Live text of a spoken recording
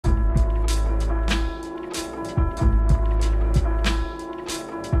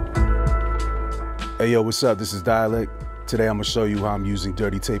Hey yo, what's up? This is Dälek. Today I'm gonna show you how I'm using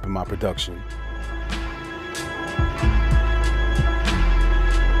dirty tape in my production.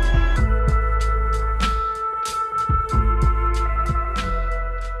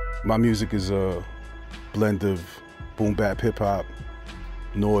 My music is a blend of boom bap hip hop,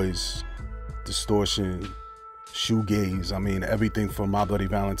 noise, distortion, shoegaze. I mean, everything from My Bloody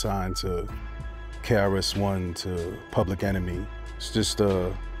Valentine to KRS-One to Public Enemy. It's just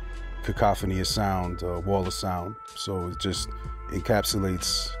a cacophony of sound, a wall of sound. So it just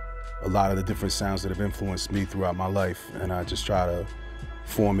encapsulates a lot of the different sounds that have influenced me throughout my life, and I just try to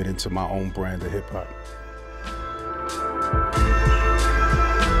form it into my own brand of hip hop.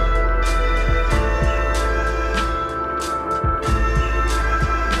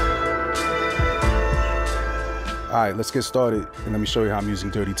 All right, let's get started, and let me show you how I'm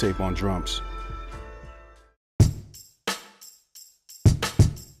using dirty tape on drums.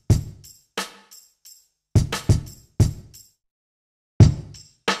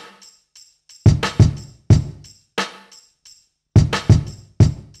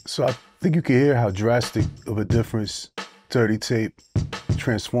 So I think you can hear how drastic of a difference dirty tape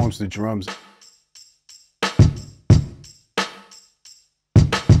transforms the drums.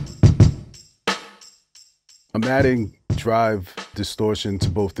 I'm adding drive distortion to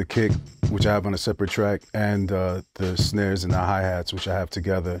both the kick, which I have on a separate track, and the snares and the hi-hats, which I have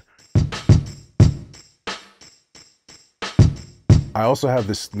together. I also have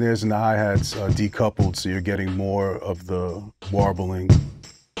the snares and the hi-hats decoupled, so you're getting more of the warbling.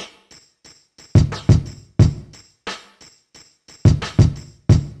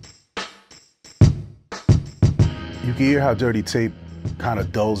 You can hear how dirty tape kind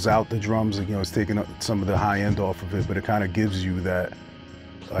of dulls out the drums. You know, it's taking some of the high end off of it, but it kind of gives you that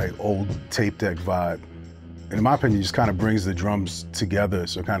like old tape deck vibe. And in my opinion, it just kind of brings the drums together.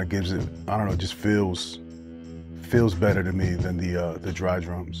 So it kind of gives it, I don't know, it just feels better to me than the dry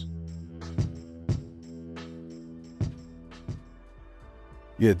drums.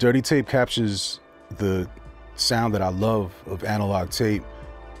 Yeah, dirty tape captures the sound that I love of analog tape,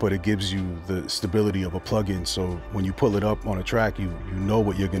 but it gives you the stability of a plugin. So when you pull it up on a track, you know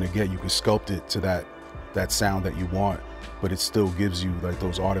what you're gonna get. You can sculpt it to that sound that you want, but it still gives you like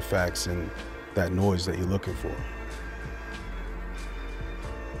those artifacts and that noise that you're looking for.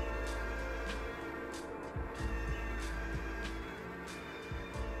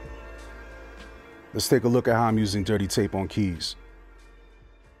 Let's take a look at how I'm using dirty tape on keys.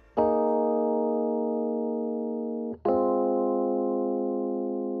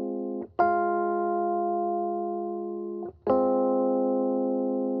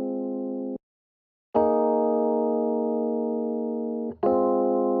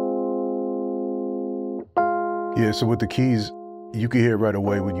 Yeah, so with the keys, you can hear it right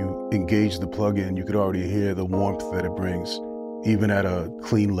away when you engage the plugin. You could already hear the warmth that it brings, even at a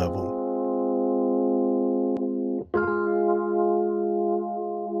clean level.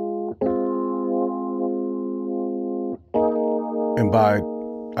 And by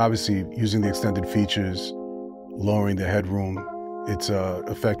obviously using the extended features, lowering the headroom, it's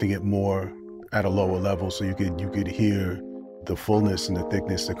affecting it more at a lower level, so you could hear the fullness and the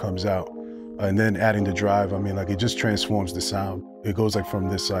thickness that comes out. And then adding the drive, I mean, like, it just transforms the sound. It goes like from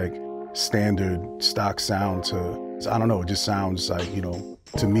this like standard stock sound to, I don't know, it just sounds like, you know,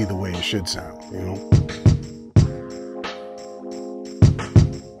 to me the way it should sound, you know?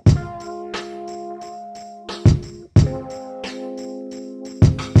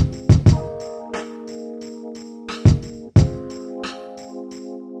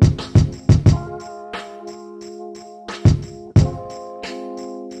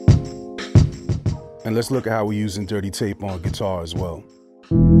 And let's look at how we're using dirty tape on guitar as well.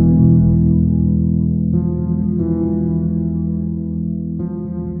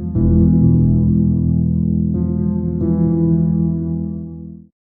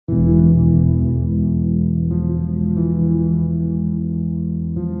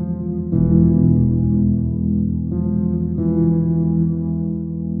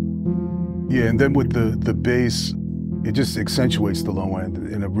 Yeah, and then with the bass, it just accentuates the low end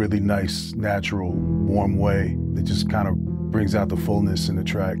in a really nice, natural, warm way. It just kind of brings out the fullness in the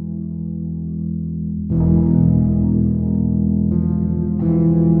track.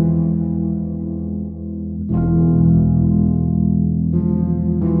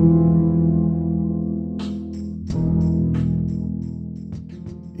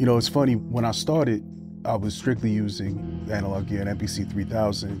 You know, it's funny, when I started, I was strictly using analog gear and MPC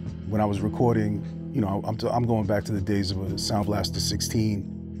 3000. When I was recording, you know, I'm going back to the days of a Sound Blaster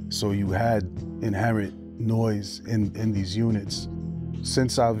 16. So you had inherent noise in these units.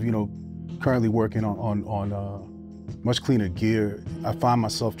 Since I've, you know, currently working on much cleaner gear. I find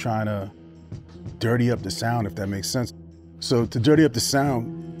myself trying to dirty up the sound, if that makes sense. So to dirty up the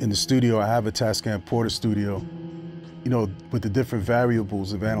sound in the studio, I have a Tascam Porter Studio. You know, with the different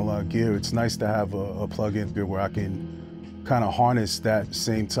variables of analog gear, it's nice to have a plug-in here where I can kind of harness that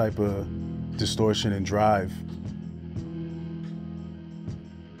same type of distortion and drive.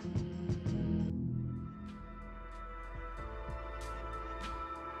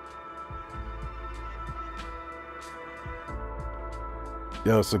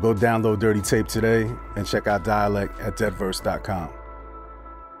 Yo, so go download Dirty Tape today and check out Dälek at deadverse.com.